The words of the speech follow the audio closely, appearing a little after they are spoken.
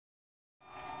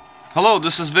Hello,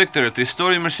 this is Victor at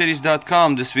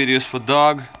RestoreYourMercedes.com. This video is for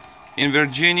Doug in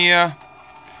Virginia,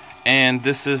 and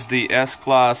this is the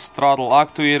S-Class throttle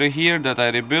actuator here that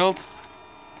I rebuilt,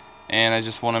 and I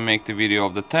just want to make the video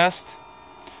of the test.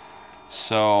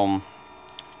 So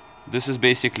this is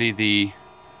basically the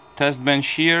test bench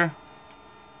here.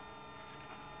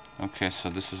 Okay, so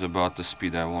this is about the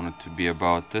speed. I want it to be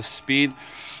about this speed.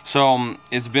 So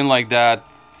it's been like that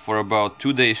for about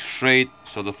 2 days straight,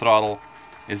 so the throttle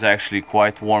is actually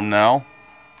quite warm now.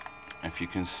 If you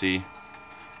can see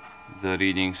the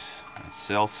readings at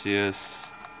Celsius,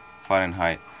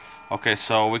 Fahrenheit. Okay,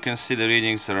 so we can see the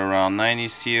readings are around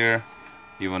 90s here,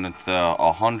 even at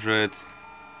 100,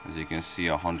 as you can see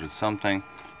 100 something.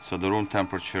 So the room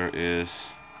temperature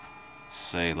is,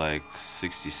 say, like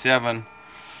 67.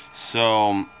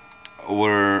 So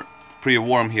we're pretty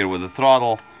warm here with the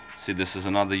throttle. See, this is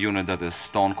another unit that is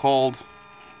stone cold,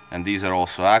 and these are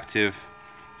also active.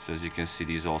 So as you can see,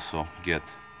 these also get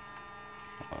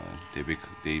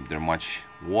they're much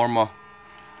warmer.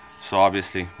 So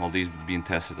obviously, well, these being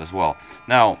tested as well.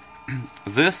 Now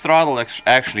this throttle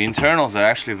actually internals are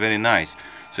actually very nice,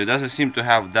 so it doesn't seem to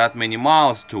have that many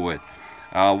miles to it.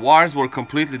 Wires were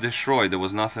completely destroyed. There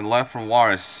was nothing left from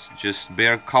wires, just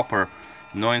bare copper,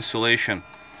 no insulation.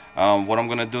 What I'm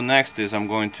gonna do next is I'm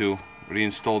going to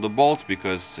reinstall the bolts,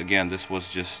 because again, this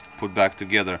was just put back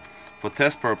together for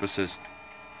test purposes,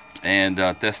 and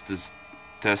test is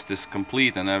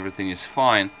complete and everything is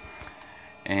fine,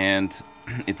 and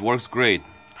it works great.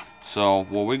 So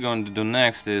what we're going to do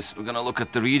next is we're gonna look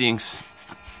at the readings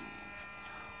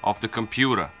of the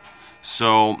computer.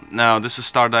 So now this is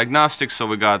Star Diagnostic, so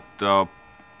we got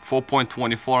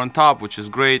 4.24 on top, which is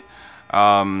great.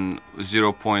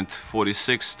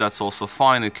 0.46, that's also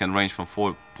fine. It can range from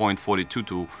 4.42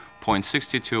 to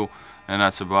 0.62, and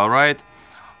that's about right.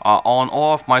 On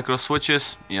off micro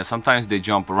switches, yeah, sometimes they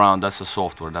jump around. That's the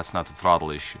software, that's not a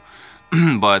throttle issue.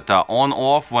 But on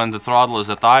off when the throttle is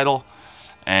at idle,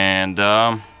 and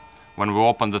when we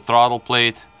open the throttle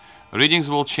plate, readings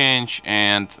will change,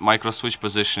 and micro switch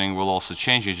positioning will also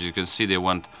change. As you can see, they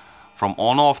went from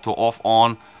on off to off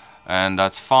on, and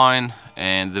that's fine.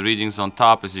 And the readings on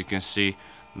top, as you can see,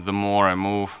 the more I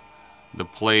move the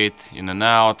plate in and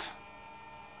out,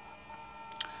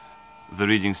 the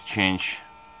readings change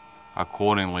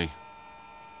accordingly.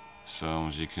 So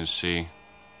as you can see,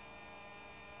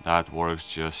 that works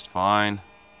just fine.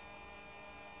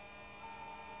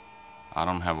 I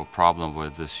don't have a problem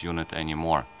with this unit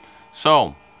anymore.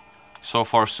 So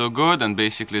far so good, and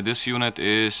basically this unit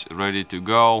is ready to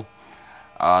go.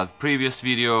 The previous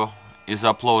video is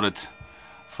uploaded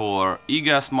for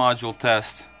e-gas module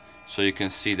test, so you can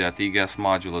see that e-gas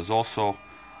module is also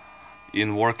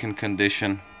in working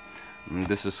condition. And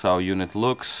this is how unit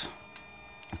looks,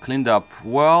 cleaned up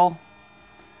well.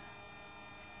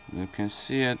 You can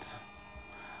see it.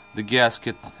 The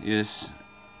gasket is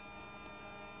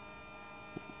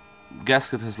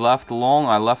has left alone.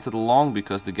 I left it alone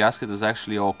because the gasket is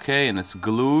actually okay and it's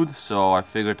glued, so I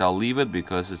figured I'll leave it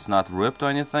because it's not ripped or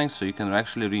anything, so you can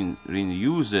actually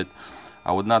reuse it.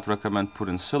 I would not recommend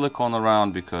putting silicone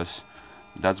around, because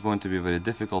that's going to be very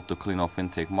difficult to clean off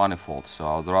intake manifold. So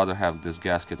I'd rather have this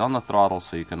gasket on the throttle,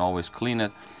 so you can always clean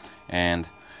it and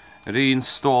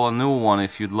reinstall a new one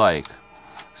if you'd like.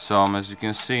 So as you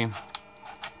can see,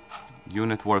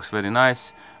 unit works very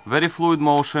nice, very fluid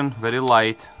motion, very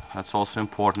light. That's also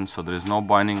important, so there is no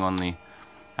binding on the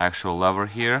actual lever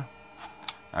here.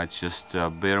 It's just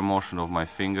a bare motion of my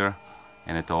finger,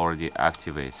 and it already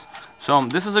activates. So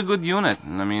this is a good unit.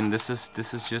 I mean, this is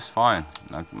just fine.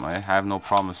 I have no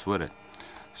problems with it.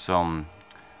 So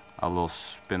a little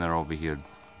spinner over here.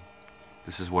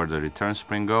 This is where the return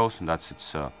spring goes, and that's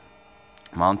its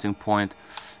mounting point.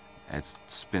 It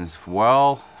spins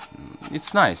well.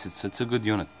 It's nice. It's a good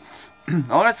unit.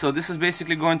 Alright, so this is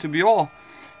basically going to be all.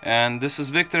 And this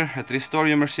is Victor at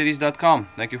RestoreYourMercedes.com.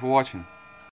 Thank you for watching.